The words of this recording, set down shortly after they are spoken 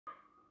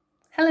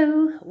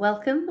Hello,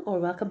 welcome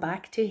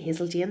back to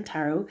Hazel Jane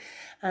Tarot,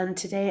 and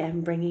today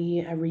I'm bringing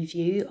you a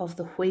review of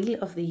the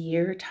Wheel of the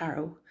Year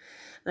Tarot.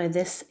 Now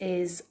this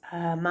is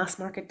a mass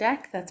market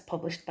deck that's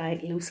published by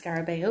Lo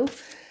Scarabeo,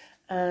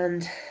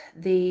 and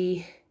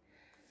the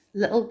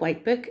little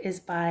white book is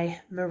by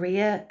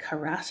Maria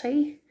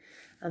Carati,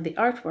 and the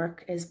artwork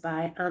is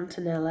by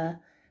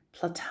Antonella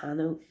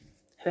Platano,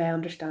 who I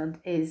understand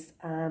is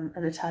an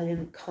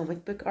Italian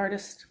comic book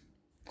artist.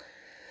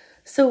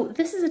 So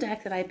this is a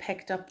deck that I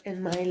picked up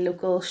in my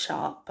local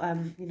shop,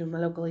 my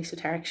local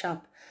esoteric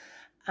shop,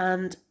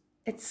 and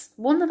it's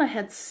one that I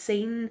had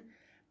seen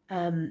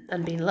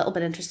and been a little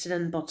bit interested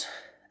in, but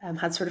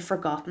had sort of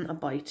forgotten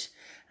about,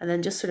 and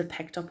then just sort of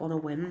picked up on a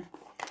whim.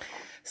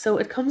 So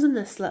it comes in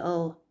this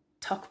little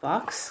tuck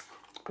box,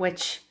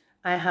 which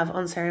I have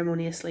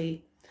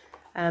unceremoniously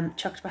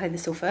chucked behind the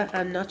sofa.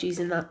 I'm not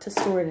using that to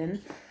store it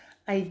in.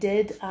 I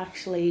did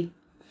actually...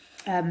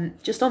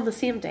 just on the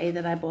same day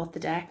that I bought the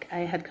deck, I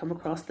had come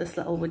across this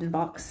little wooden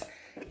box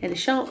in a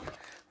shop,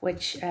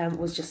 which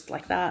was just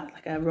like that,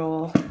 like a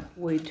raw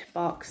wood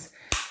box,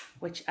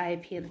 which I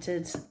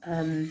painted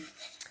and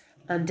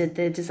did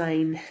the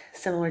design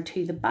similar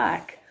to the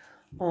back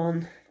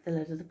on the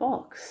lid of the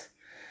box.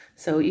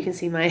 So you can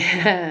see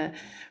my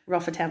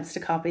rough attempts to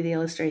copy the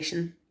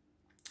illustration.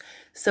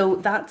 So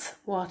that's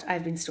what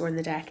I've been storing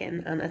the deck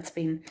in, and it's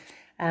been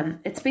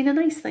a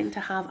nice thing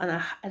to have, and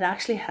it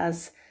actually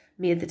has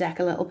made the deck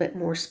a little bit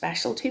more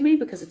special to me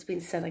because it's been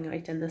sitting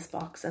out in this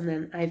box, and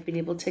then I've been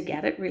able to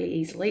get it really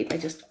easily by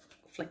just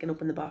flicking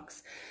open the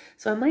box.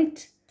 So I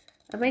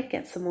might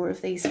get some more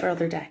of these for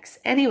other decks.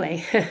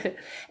 Anyway,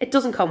 it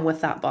doesn't come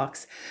with that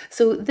box.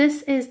 So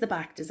this is the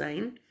back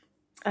design.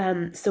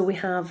 So we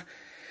have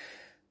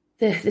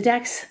the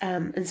deck's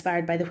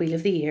inspired by the Wheel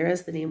of the Year,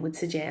 as the name would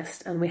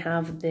suggest, and we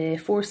have the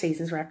 4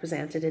 seasons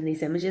represented in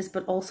these images,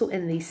 but also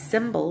in these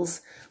symbols,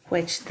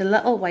 which the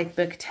little white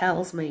book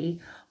tells me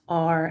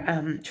are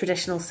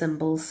traditional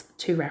symbols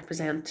to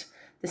represent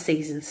the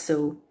seasons.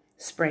 So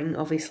spring,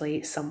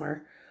 obviously,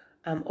 summer,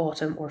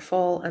 autumn or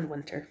fall, and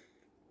winter.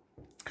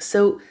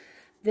 So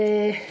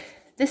this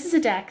is a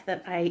deck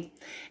that I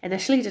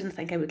initially didn't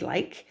think I would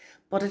like,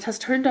 but it has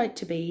turned out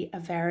to be a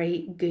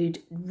very good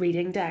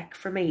reading deck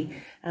for me.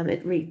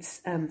 It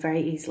reads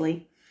very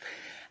easily.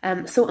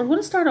 So I'm going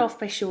to start off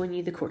by showing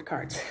you the court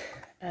cards,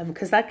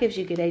 because that gives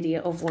you a good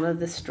idea of one of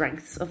the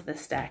strengths of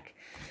this deck.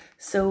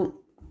 So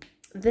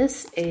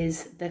this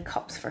is the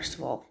cups, first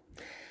of all,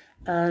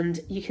 and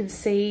you can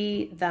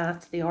see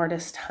that the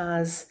artist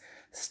has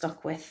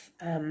stuck with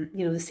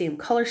the same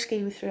color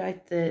scheme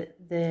throughout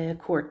the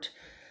court,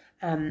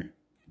 and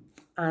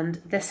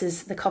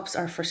the cups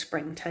are for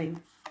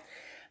springtime.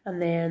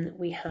 And then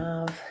we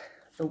have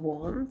the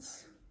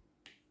wands,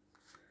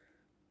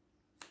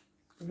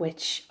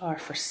 which are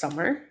for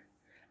summer,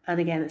 and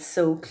again it's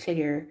so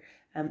clear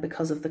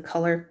because of the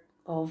color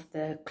of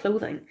the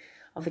clothing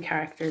of the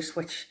characters,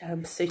 which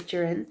suit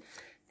you're in.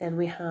 Then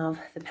we have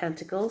the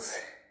pentacles,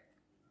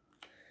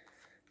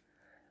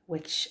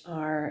 which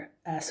are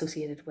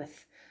associated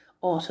with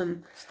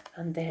autumn,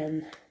 and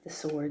then the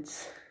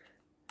swords,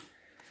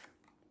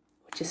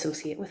 which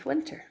associate with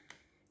winter.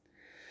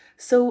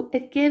 So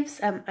it gives,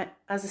 as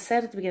I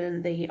said at the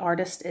beginning, the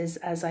artist is,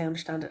 as I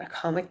understand it,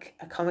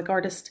 a comic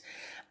artist,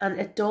 and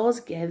it does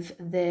give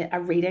a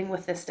reading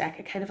with this deck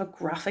a kind of a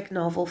graphic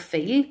novel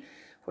feel,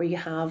 where you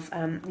have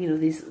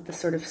the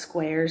sort of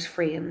squares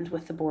framed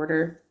with the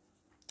border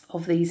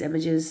of these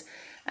images,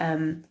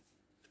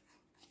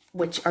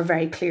 which are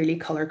very clearly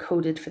color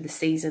coded for the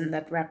season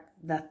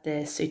that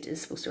the suit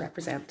is supposed to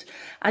represent.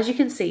 As you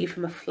can see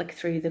from a flick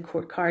through the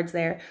court cards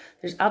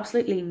there's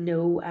absolutely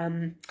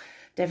no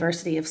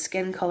diversity of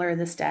skin color in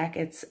this deck.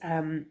 It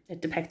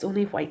depicts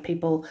only white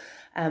people,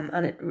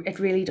 and it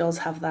really does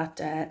have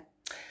that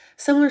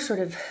similar sort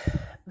of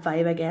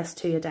vibe, I guess,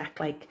 to a deck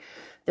like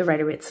the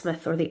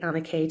Rider-Waite-Smith or the Anna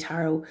K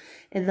Tarot,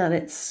 in that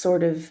it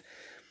sort of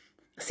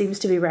seems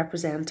to be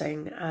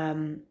representing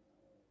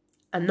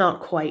a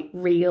not quite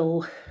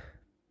real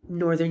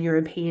Northern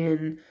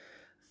European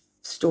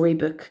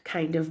storybook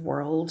kind of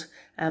world.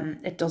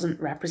 It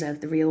doesn't represent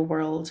the real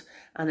world,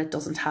 and it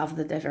doesn't have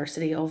the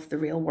diversity of the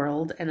real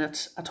world in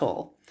it at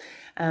all.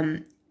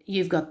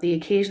 You've got the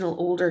occasional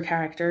older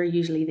character,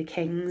 usually the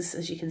kings,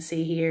 as you can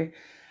see here,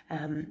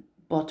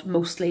 but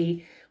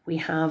mostly we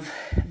have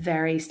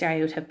very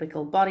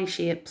stereotypical body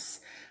shapes,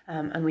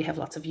 and we have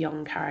lots of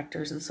young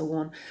characters and so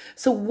on.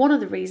 So one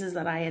of the reasons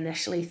that I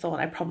initially thought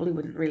I probably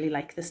wouldn't really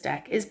like this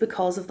deck is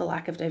because of the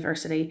lack of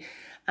diversity,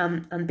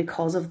 and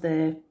because of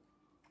the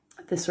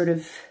sort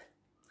of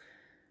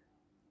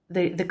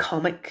the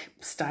comic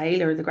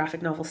style, or the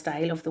graphic novel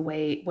style, of the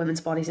way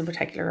women's bodies in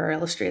particular are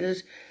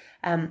illustrated.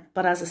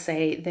 But as I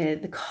say,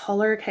 the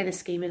colour kind of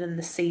scheming and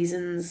the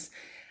seasons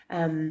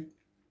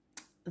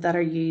that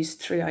are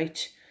used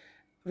throughout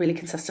really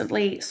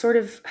consistently sort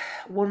of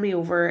won me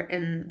over,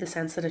 in the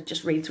sense that it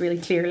just reads really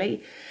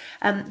clearly.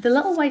 The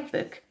little white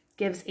book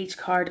gives each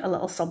card a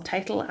little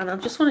subtitle, and I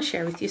just want to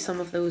share with you some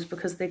of those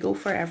because they go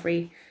for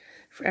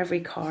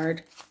every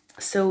card.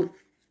 So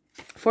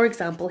For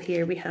example,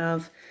 here we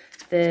have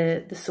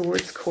the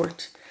Swords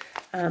Court.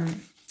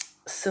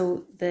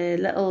 So the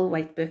little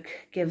white book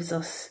gives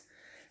us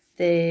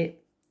the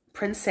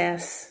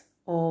Princess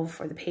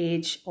of, or the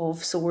Page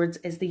of Swords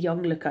is the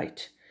young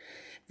lookout.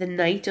 The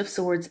Knight of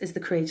Swords is the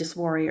courageous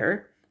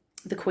warrior.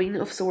 The Queen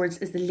of Swords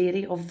is the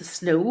Lady of the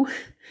Snow.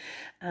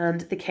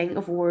 And the King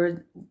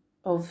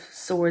of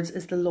Swords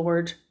is the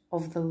Lord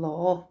of the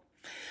Law.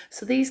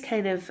 So these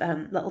kind of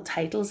little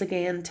titles,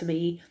 again, to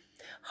me,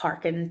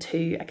 harken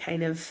to a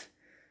kind of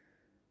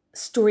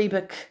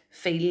storybook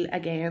feel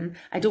again.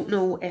 I don't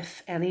know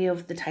if any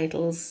of the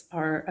titles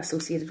are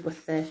associated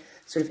with the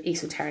sort of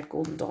esoteric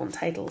Golden Dawn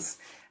titles.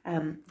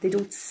 They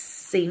don't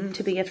seem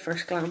to be at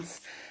first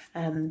glance.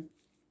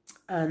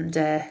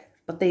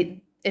 But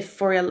they, if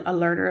for a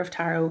learner of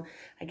tarot,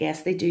 I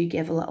guess they do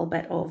give a little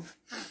bit of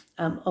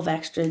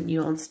extra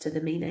nuance to the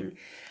meaning.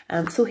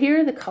 So here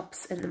are the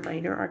cups in the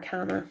minor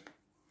arcana,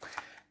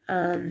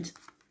 and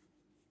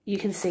you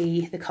can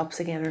see the cups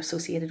again are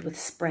associated with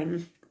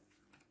spring,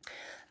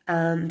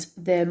 and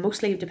they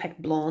mostly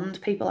depict blonde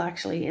people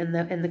actually in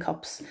the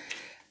cups.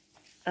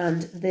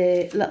 And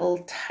the little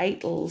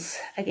titles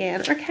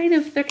again are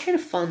they're kind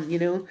of fun, you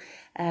know.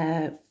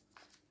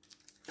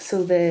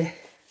 So the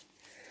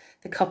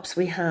cups,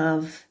 we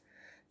have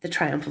the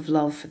Triumph of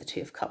Love for the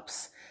Two of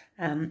Cups,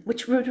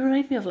 which would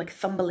remind me of like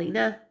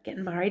Thumbelina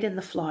getting married in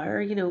the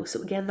flower, you know.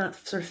 So again,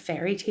 that sort of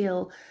fairy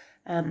tale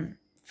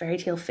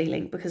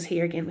feeling, because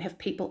here again we have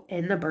people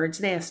in a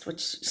bird's nest,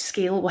 which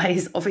scale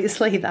wise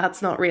obviously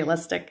that's not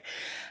realistic.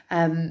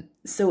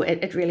 So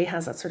it really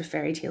has that sort of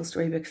fairy tale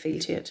storybook feel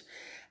to it.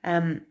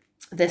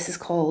 This is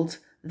called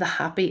the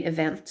Happy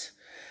Event.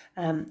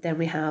 Then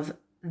we have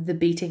the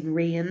Beating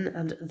Rain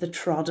and the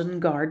Trodden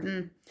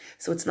Garden.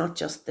 So it's not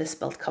just the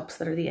spilt cups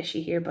that are the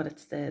issue here, but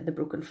it's the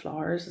broken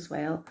flowers as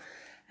well.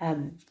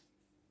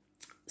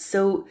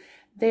 So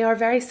they are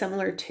very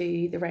similar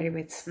to the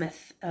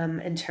Rider-Waite-Smith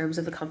in terms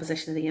of the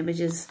composition of the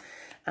images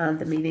and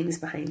the meanings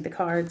behind the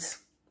cards,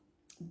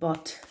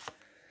 but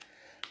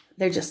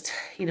they're just,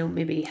 you know,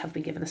 maybe have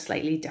been given a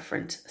slightly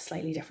different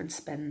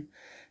spin.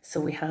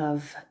 So we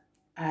have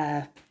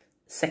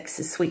 6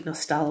 is Sweet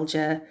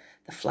Nostalgia,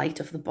 the Flight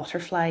of the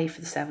Butterfly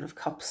for the Seven of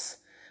Cups,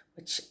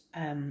 which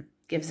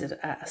gives it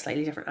a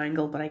slightly different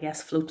angle, but I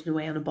guess floating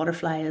away on a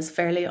butterfly is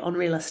fairly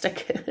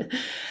unrealistic.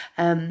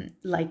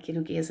 Like, you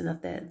know, gazing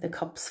at the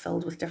cups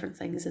filled with different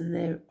things in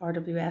the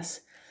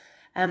RWS.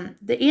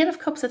 The Eight of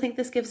Cups, I think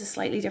this gives a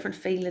slightly different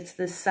feel. It's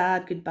the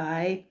sad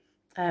goodbye.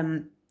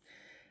 And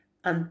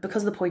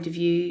because of the point of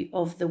view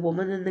of the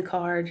woman in the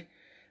card,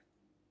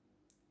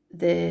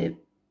 the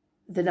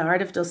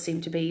narrative does seem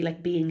to be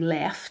like being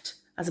left,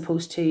 as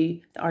opposed to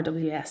the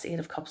RWS Eight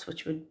of Cups,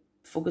 which would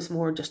focus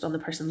more just on the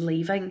person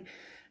leaving.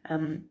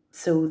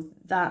 So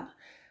that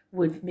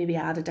would maybe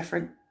add a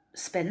different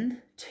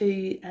spin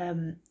to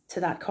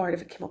that card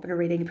if it came up in a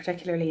reading,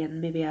 particularly in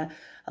maybe a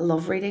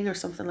love reading or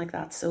something like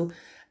that. So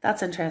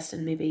that's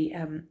interesting, maybe,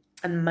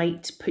 and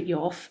might put you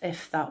off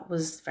if that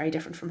was very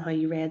different from how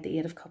you read the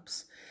Eight of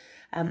Cups.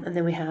 And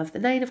then we have the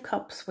Nine of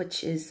Cups,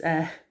 which is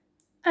a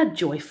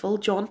joyful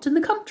jaunt in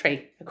the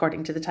country,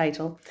 according to the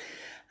title.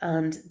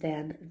 And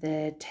then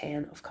the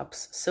 10 of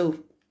Cups.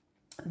 So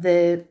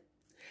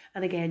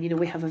and again, you know,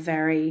 we have a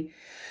very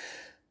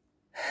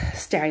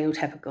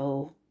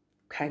stereotypical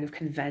kind of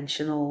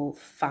conventional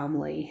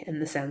family in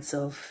the sense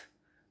of,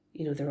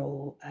 you know, they're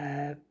all,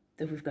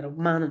 we've got a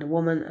man and a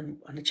woman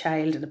and a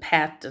child and a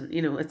pet, and,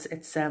 you know, it's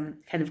kind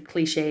of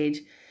cliched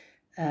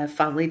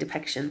family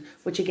depiction,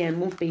 which again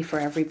won't be for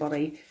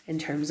everybody in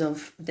terms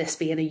of this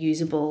being a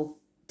usable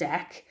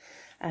deck.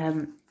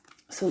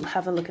 So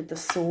have a look at the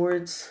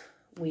swords.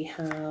 We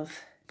have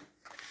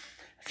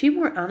a few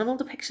more animal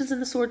depictions in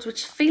the swords,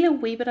 which feel a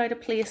wee bit out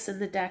of place in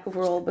the deck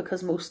overall,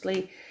 because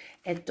mostly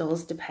it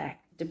does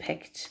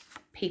depict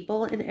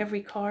people in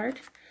every card.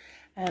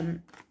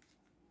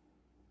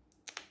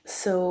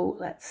 So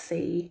let's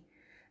see.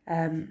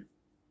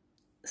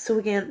 So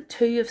again,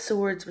 Two of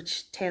Swords,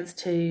 which tends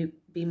to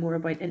be more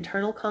about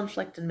internal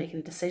conflict and making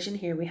a decision.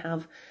 Here we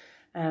have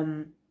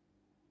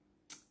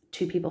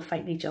two people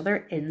fighting each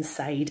other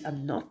inside a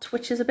nut,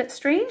 which is a bit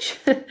strange.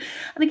 And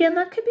again,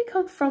 that could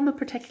come from a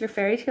particular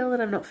fairy tale that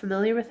I'm not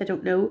familiar with. I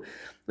don't know.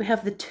 We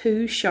have the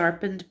Two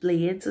Sharpened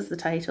Blades as the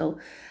title.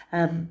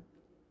 And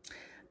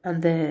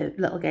the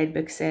little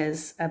guidebook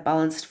says, a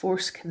balanced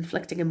force,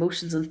 conflicting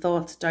emotions and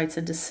thoughts, doubts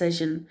and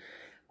decision,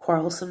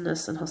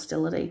 quarrelsomeness and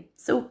hostility.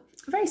 So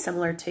very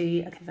similar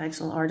to a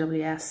conventional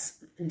RWS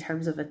in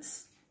terms of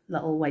its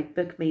little white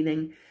book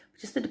meaning,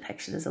 just the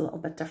depiction is a little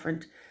bit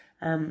different,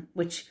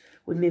 which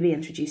would maybe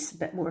introduce a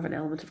bit more of an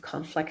element of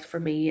conflict for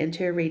me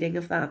into a reading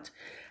of that.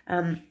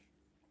 The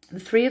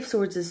Three of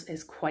Swords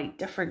is quite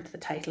different. The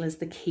title is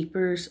the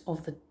Keepers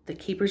of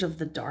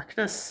the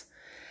Darkness.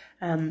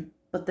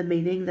 But the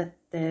meaning that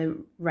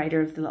the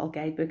writer of the little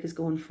guidebook is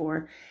going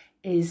for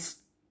is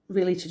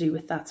really to do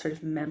with that sort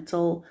of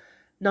mental,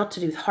 not to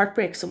do with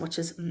heartbreak so much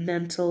as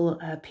mental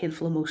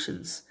painful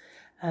emotions,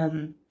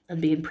 and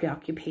being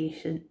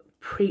preoccupied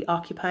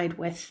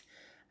with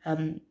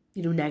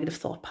you know, negative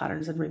thought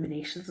patterns and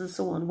ruminations and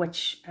so on,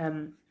 which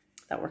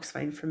that works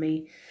fine for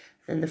me.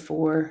 Then the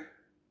 4,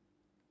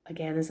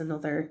 again, is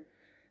another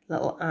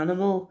little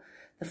animal.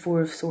 The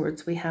 4 of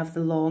Swords, we have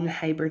the long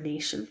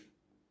hibernation,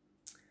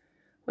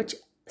 which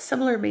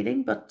similar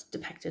meaning, but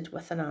depicted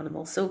with an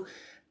animal. So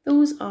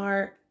those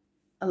are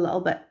a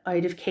little bit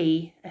out of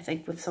key, I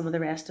think, with some of the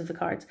rest of the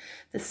cards.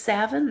 The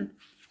 7,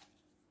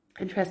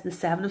 interesting, the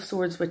 7 of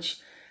Swords, which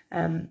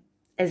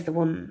is the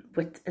one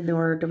with in the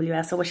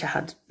RWS. I wish I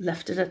had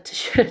lifted it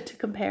to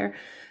compare.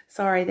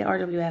 Sorry, the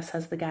RWS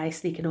has the guy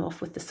sneaking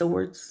off with the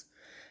swords.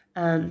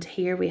 And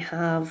here we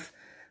have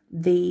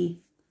the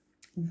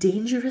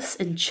dangerous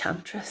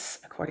enchantress,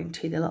 according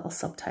to the little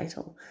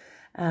subtitle.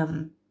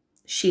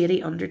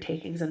 Shady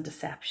undertakings and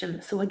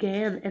deception. So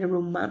again, in a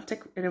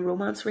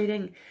romance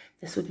reading,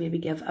 this would maybe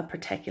give a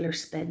particular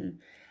spin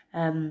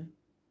to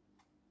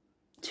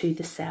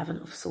the 7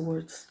 of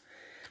Swords.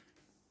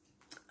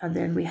 And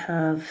then we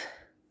have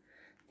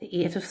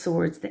the 8 of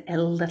Swords, the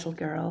ill little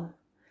girl,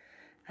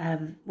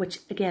 which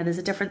again is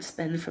a different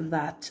spin from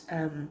that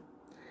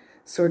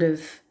sort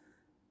of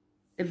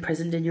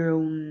imprisoned in your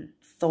own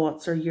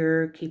thoughts, or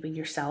you're keeping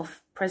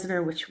yourself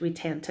prisoner, which we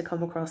tend to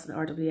come across in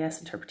RWS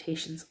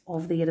interpretations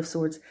of the 8 of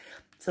Swords.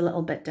 It's a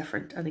little bit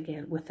different, and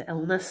again with the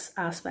illness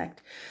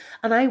aspect.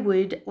 And I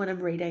would, when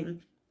I'm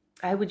reading,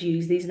 I would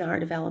use these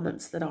narrative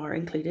elements that are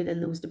included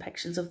in those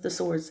depictions of the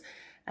swords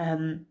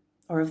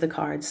or of the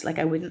cards. Like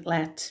I wouldn't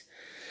let,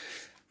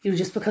 you know,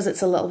 just because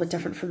it's a little bit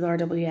different from the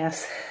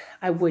RWS,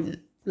 I wouldn't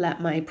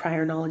let my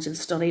prior knowledge and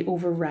study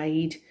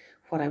override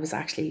what I was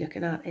actually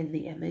looking at in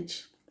the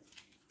image.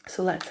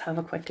 So let's have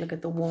a quick look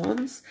at the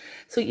wands.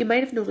 So you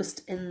might have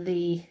noticed in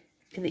the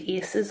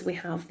aces we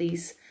have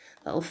these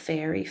little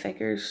fairy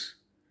figures,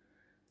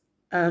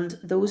 and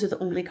those are the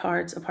only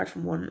cards apart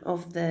from one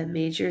of the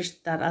majors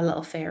that a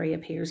little fairy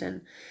appears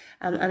in.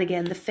 And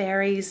again, the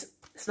fairies,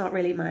 it's not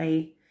really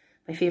my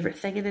favourite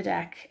thing in a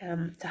deck,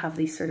 to have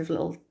these sort of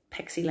little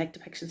pixie-like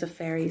depictions of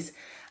fairies.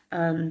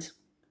 And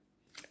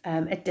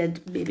it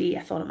did, maybe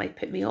I thought it might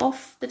put me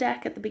off the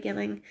deck at the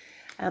beginning,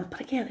 but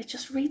again, it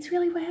just reads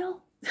really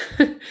well.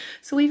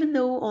 So even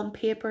though on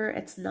paper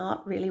it's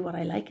not really what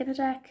I like in a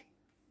deck,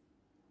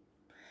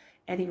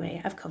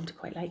 anyway, I've come to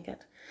quite like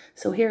it.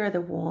 So here are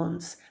the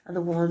wands, and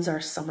the wands are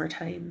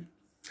summertime.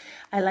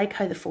 I like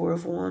how the 4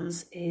 of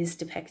Wands is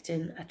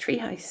depicting a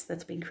treehouse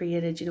that's been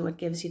created. You know, it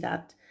gives you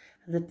that,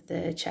 and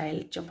the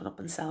child jumping up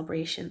in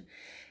celebration.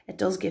 It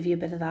does give you a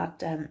bit of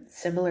that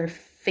similar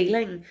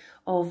feeling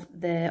of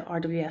the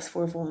RWS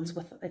 4 of Wands,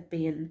 with it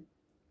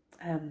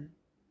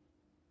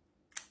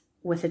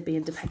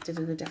being depicted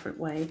in a different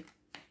way.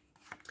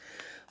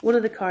 One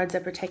of the cards I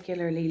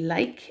particularly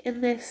like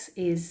in this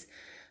is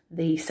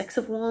the 6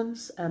 of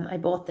Wands. I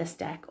bought this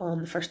deck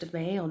on the 1st of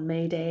May, on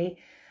May Day,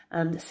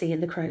 and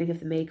seeing the crowning of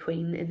the May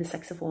Queen in the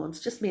 6 of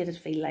Wands just made it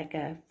feel like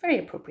a very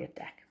appropriate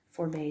deck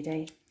for May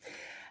Day.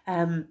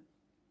 And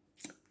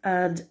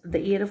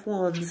the 8 of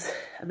Wands,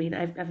 I mean,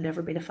 I've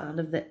never been a fan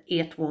of the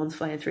 8 wands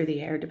flying through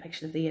the air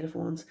depiction of the 8 of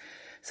Wands.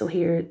 So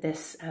here,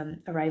 this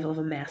arrival of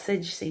a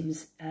message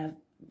seems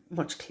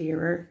much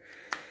clearer.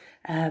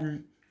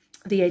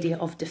 The idea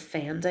of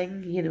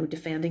defending, you know,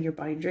 defending your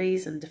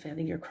boundaries and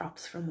defending your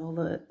crops from all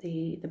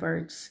the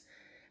birds.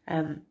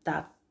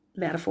 That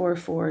metaphor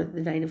for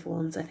the 9 of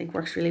Wands, I think,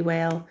 works really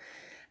well.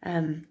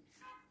 You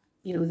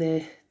know,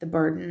 the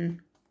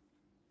burden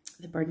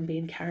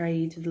being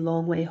carried the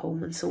long way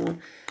home and so on.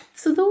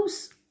 So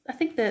those, I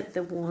think that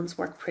the wands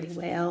work pretty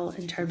well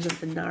in terms of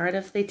the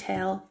narrative they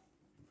tell.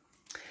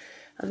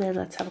 And then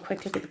let's have a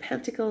quick look at the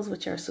pentacles,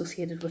 which are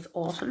associated with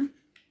autumn.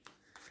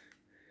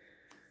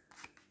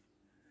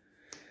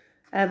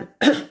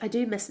 I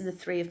do miss in the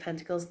 3 of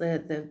Pentacles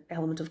the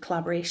element of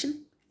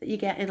collaboration that you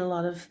get in a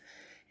lot of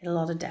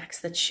decks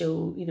that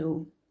show, you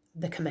know,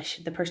 the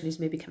person who's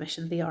maybe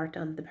commissioned the art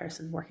and the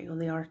person working on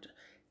the art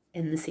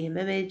in the same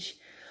image.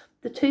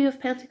 The 2 of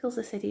Pentacles,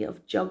 this idea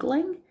of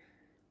juggling,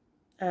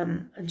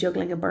 and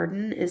juggling a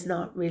burden is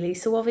not really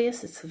so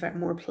obvious. It's a very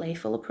more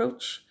playful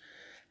approach.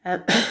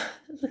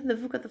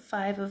 We've got the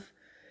 5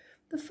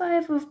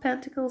 of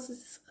Pentacles.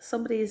 Is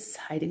somebody's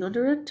hiding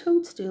under a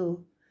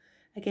toadstool.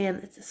 Again,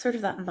 it's sort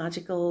of that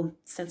magical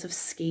sense of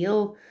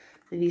scale.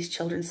 These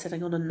children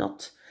sitting on a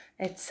nut.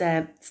 It's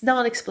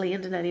not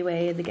explained in any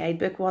way in the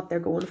guidebook what they're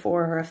going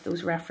for, or if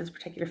those reference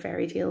particular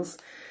fairy tales.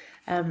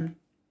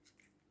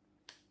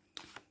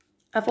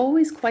 I've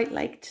always quite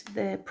liked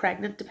the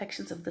pregnant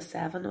depictions of the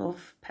 7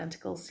 of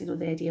Pentacles. You know,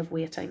 the idea of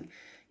waiting.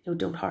 You know,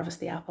 don't harvest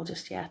the apple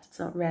just yet. It's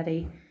not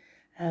ready.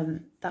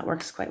 That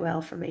works quite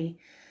well for me.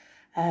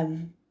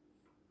 You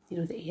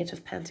know, the 8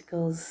 of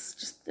Pentacles,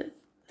 just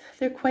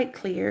they're quite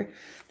clear.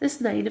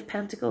 This 9 of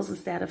Pentacles,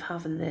 instead of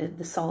having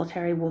the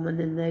solitary woman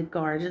in the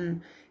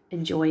garden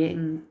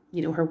enjoying,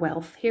 you know, her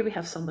wealth, here we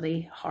have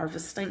somebody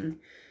harvesting.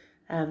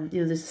 You know,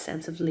 there's a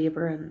sense of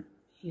labour, and,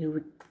 you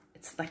know,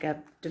 it's like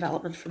a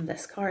development from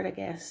this card, I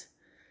guess,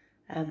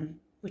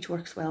 which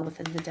works well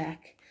within the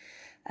deck.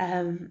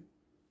 And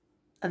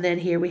then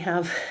here we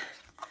have,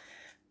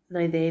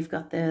 now they've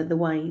got the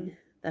wine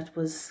that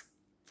was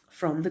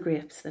from the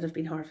grapes that have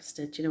been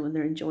harvested, you know, and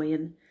they're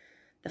enjoying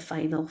the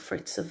final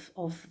fruits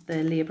of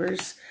the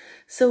labours.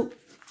 So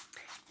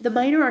the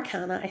minor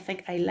arcana I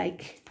think I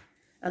like,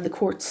 and the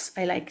courts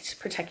I liked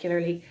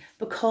particularly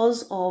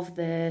because of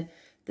the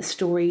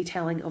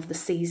storytelling of the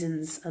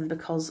seasons, and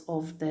because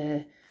of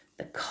the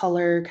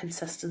colour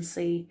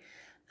consistency,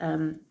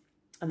 and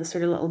the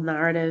sort of little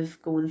narrative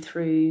going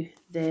through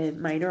the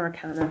minor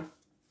arcana.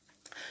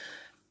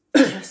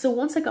 So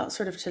once I got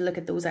sort of to look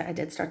at those, I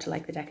did start to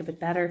like the deck a bit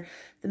better.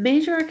 The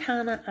major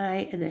arcana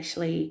I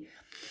initially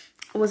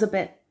was a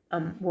bit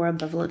more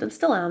ambivalent, and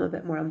still am a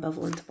bit more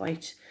ambivalent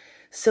about.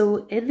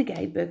 So in the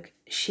guidebook,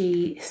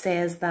 she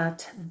says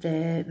that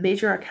the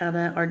major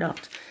arcana are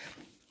not,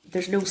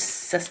 there's no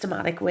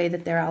systematic way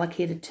that they're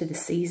allocated to the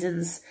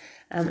seasons.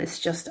 It's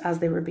just as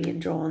they were being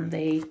drawn,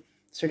 they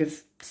sort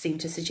of seemed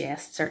to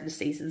suggest certain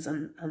seasons,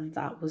 and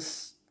that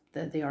was,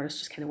 the artist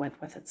just kind of went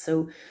with it.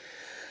 So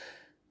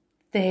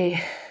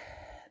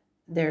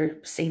they're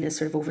seen as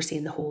sort of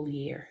overseeing the whole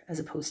year, as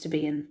opposed to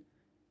being,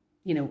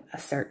 you know, a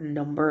certain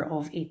number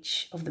of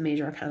each of the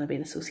major arcana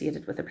being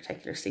associated with a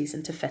particular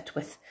season to fit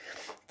with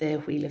the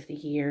Wheel of the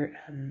Year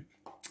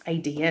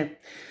idea.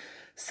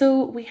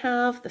 So we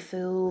have the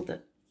Fool,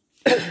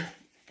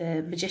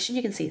 the Magician,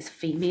 you can see is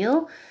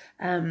female.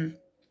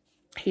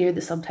 Here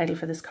the subtitle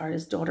for this card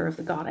is Daughter of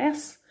the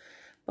Goddess,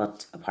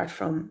 but apart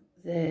from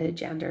the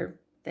gender,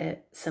 the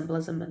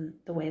symbolism and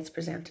the way it's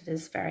presented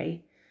is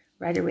very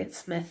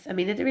Rider-Waite-Smith. I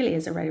mean, it really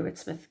is a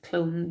Rider-Waite-Smith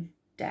clone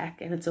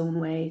deck in its own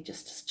way,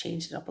 just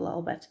changed it up a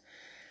little bit.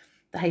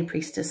 The High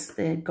Priestess,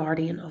 the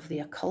guardian of the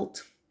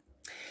occult,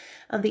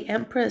 and the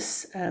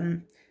Empress,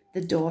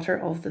 the daughter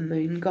of the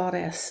moon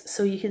goddess.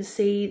 So you can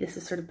see this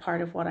is sort of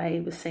part of what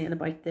I was saying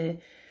about the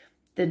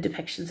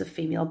depictions of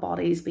female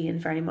bodies being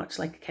very much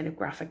like a kind of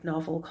graphic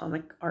novel,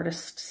 comic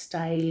artist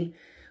style,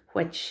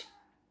 which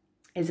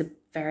is a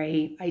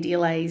very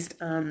idealized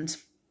and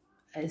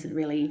isn't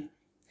really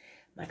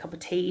my cup of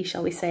tea,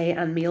 shall we say.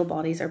 And male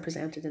bodies are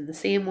presented in the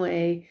same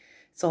way.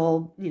 It's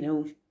all, you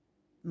know,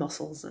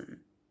 muscles and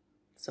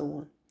so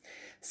on.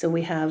 So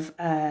we have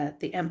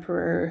the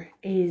Emperor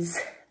is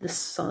the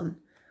son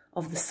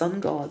of the sun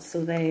gods.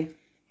 So they,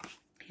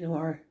 you know,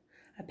 are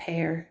a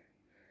pair,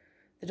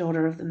 the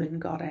daughter of the moon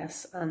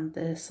goddess and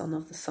the son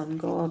of the sun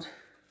god.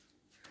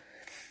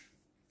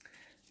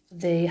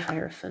 The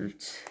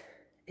Hierophant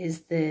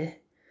is the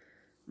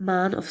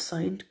man of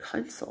sound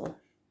counsel.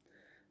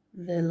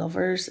 The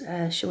Lovers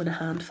showing a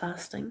hand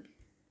fasting.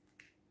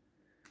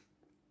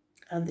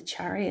 And the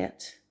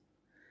Chariot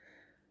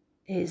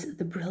is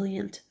the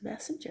brilliant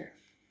messenger.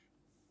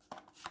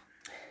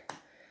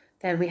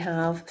 Then we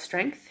have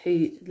Strength,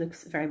 who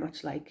looks very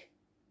much like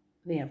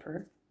the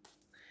Emperor.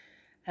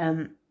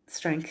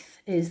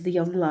 Strength is the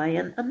young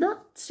lion. I'm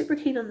not super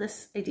keen on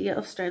this idea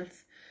of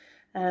Strength.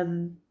 But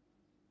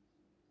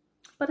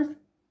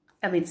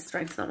I mean,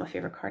 Strength's not my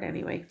favourite card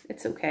anyway.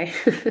 It's okay.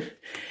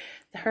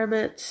 The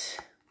Hermit.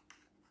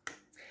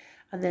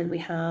 And then we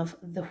have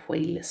the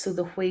Wheel. So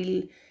the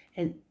Wheel,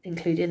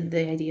 including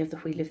the idea of the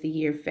Wheel of the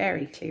Year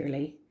very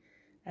clearly,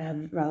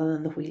 rather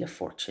than the Wheel of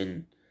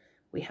Fortune,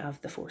 we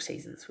have the 4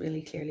 seasons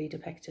really clearly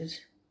depicted.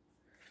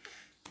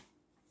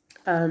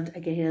 And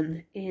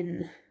again,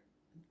 in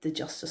the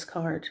Justice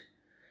card,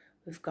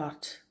 we've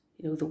got,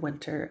 you know, the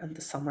winter and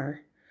the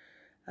summer,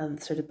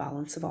 and sort of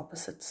balance of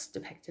opposites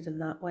depicted in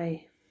that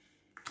way.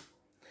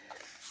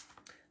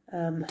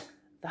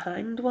 The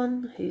Hanged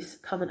One, who's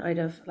coming out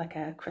of like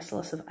a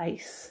chrysalis of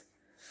ice,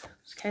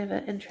 which is kind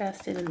of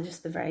interesting, and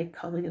just the very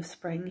coming of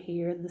spring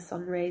here and the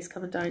sun rays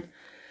coming down.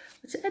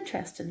 It's an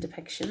interesting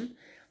depiction.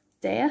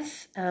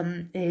 Death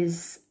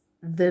is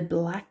the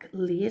Black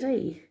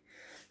Lady,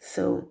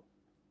 so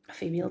a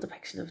female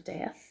depiction of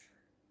death.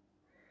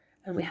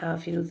 And we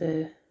have, you know,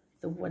 the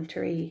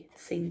wintry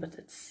scene, but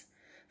it's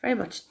very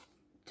much,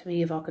 to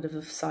me, evocative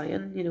of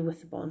Samhain, you know,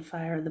 with the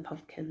bonfire and the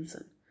pumpkins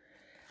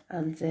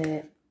and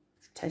the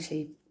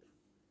potentially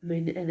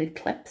moon in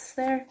eclipse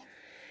there.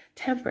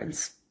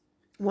 Temperance,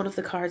 one of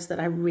the cards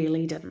that I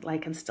really didn't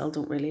like and still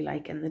don't really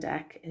like in the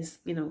deck is,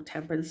 you know,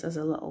 Temperance as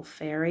a little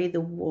fairy, the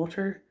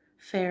water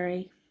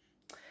fairy.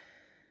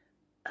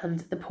 And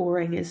the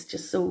pouring is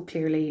just so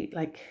clearly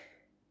like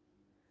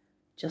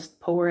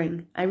just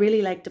pouring. I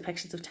really like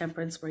depictions of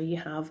Temperance where you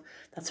have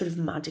that sort of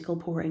magical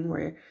pouring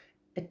where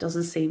it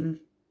doesn't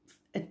seem,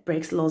 it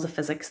breaks the laws of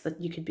physics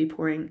that you could be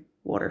pouring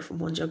water from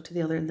one jug to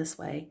the other in this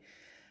way.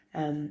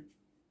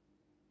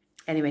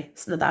 Anyway,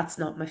 so that's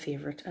not my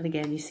favourite. And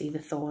again, you see the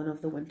thawing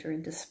of the winter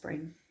into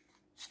spring.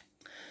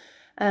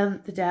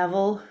 The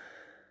Devil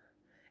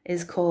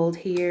is called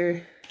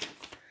here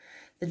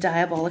the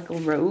Diabolical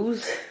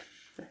Rose.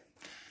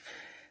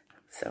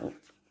 So,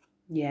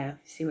 yeah,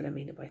 you see what I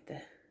mean about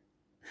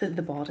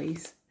the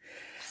bodies.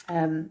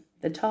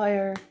 The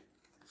Tower,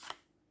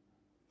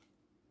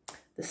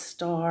 the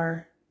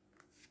Star,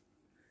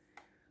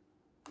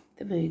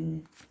 the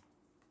Moon,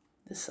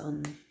 the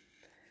Sun.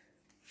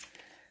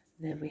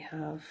 And then we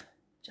have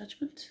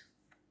Judgment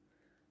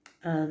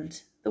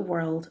and the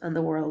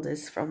World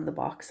is from the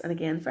box. And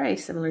again, very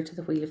similar to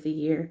the Wheel of the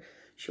Year.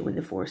 showing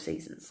the 4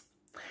 seasons.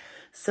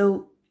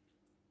 So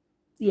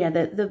yeah,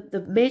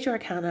 the major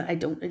arcana I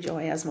don't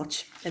enjoy as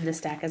much in this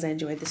deck as I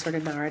enjoyed the sort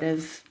of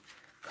narrative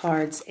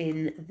cards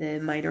in the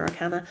minor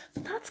arcana.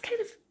 But that's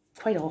kind of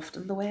quite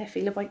often the way I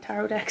feel about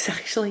tarot decks,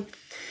 actually.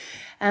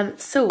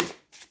 So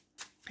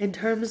in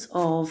terms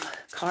of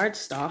card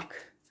stock,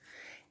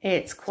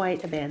 it's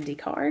quite a bendy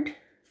card.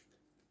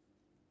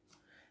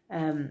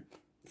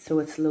 So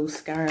it's Lo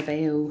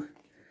Scarabeo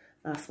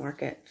mass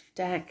market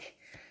deck.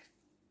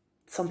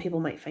 Some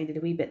people might find it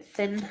a wee bit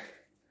thin.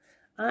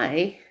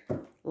 I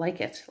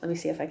like it. Let me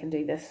see if I can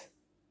do this.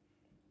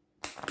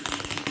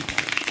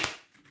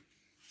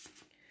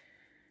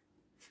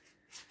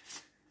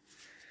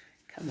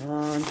 Come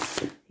on.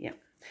 Yeah.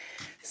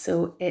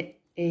 So it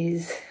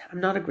is, I'm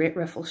not a great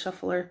riffle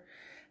shuffler,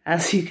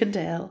 as you can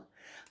tell,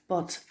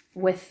 but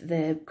with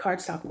the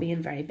cardstock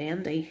being very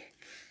bendy,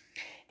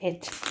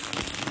 it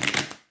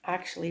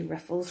actually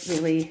riffles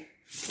really,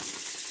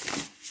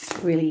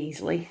 really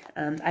easily.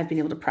 And I've been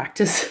able to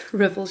practice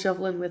riffle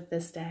shuffling with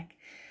this deck.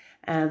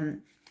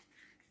 And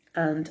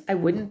I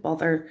wouldn't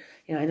bother,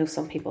 you know, I know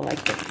some people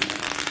like to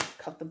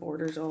cut the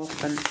borders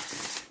off, and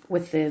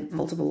with the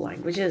multiple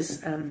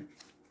languages,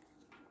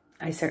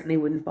 I certainly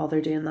wouldn't bother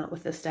doing that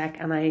with this deck,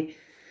 and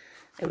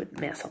it would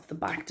mess up the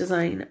back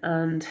design,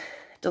 and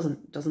it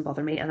doesn't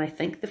bother me. And I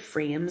think the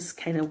frames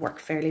kind of work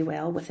fairly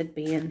well with it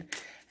being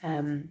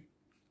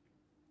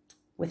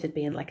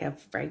like a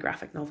very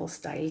graphic novel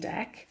style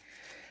deck.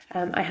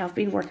 I have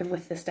been working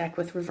with this deck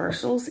with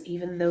reversals,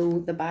 even though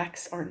the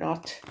backs are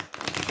not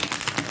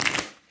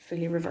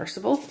fully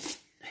reversible,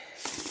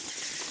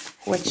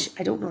 which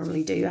I don't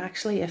normally do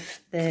actually.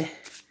 If the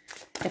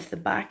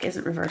back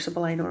isn't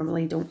reversible, I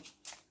normally don't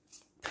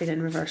put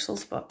in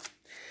reversals, but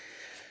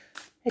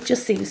it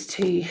just seems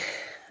to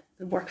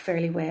work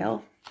fairly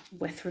well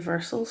with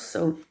reversals.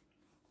 So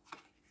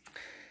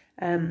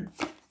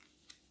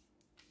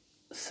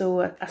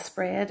a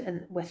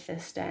spread with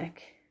this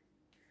deck,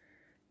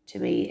 to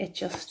me, it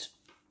just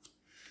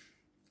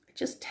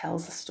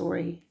tells a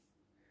story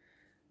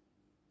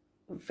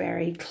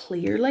very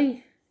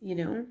clearly, you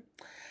know.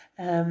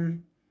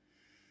 And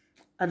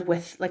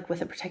with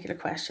a particular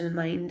question in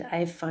mind,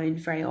 I've found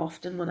very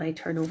often when I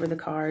turn over the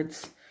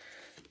cards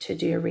to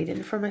do a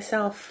reading for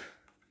myself,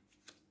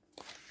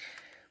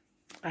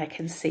 I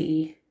can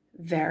see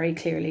very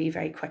clearly,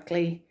 very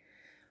quickly,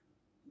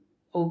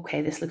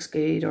 okay, this looks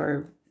good,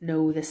 or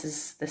no, this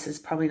is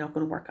probably not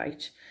going to work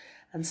out,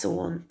 and so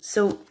on.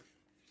 So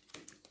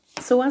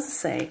as I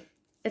say,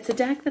 it's a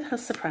deck that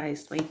has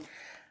surprised me.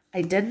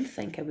 I didn't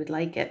think I would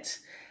like it.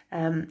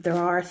 There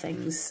are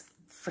things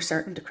for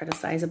certain to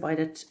criticize about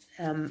it,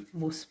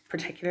 most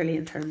particularly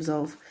in terms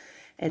of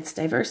its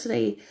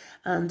diversity,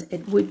 and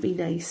it would be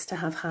nice to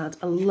have had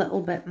a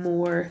little bit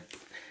more,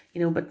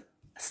 you know, but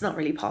it's not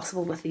really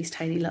possible with these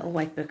tiny little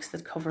white books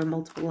that cover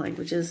multiple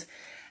languages.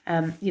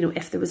 You know,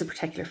 if there was a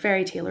particular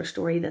fairy tale or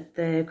story that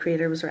the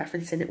creator was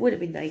referencing, it would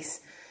have been nice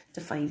to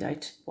find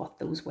out what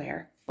those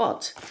were.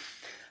 But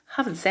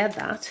having said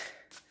that,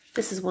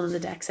 this is one of the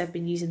decks I've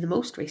been using the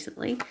most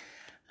recently,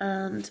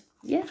 and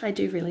yeah, I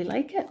do really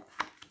like it.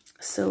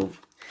 So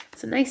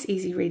it's a nice,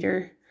 easy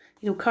reader.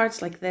 You know,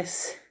 cards like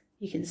this,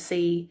 you can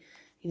see,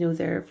 you know,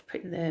 they're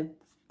putting the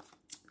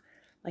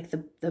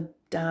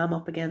dam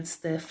up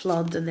against the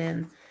flood, and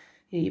then,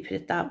 you know, you put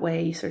it that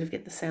way, you sort of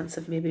get the sense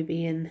of maybe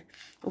being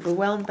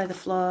overwhelmed by the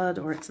flood,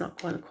 or it's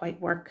not going to quite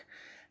work.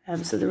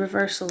 So the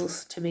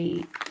reversals, to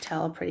me,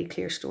 tell a pretty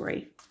clear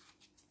story.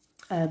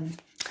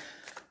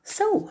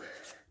 So,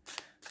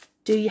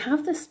 do you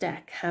have this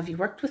deck? Have you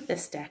worked with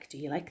this deck? Do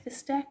you like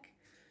this deck?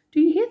 Do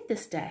you hate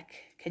this deck?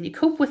 Can you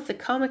cope with the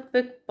comic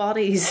book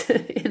bodies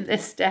in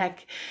this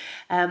deck?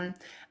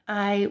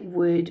 I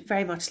would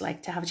very much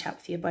like to have a chat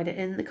with you about it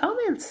in the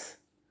comments.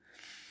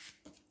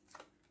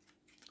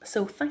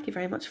 So thank you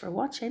very much for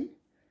watching,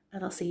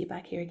 and I'll see you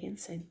back here again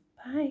soon.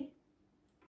 Bye.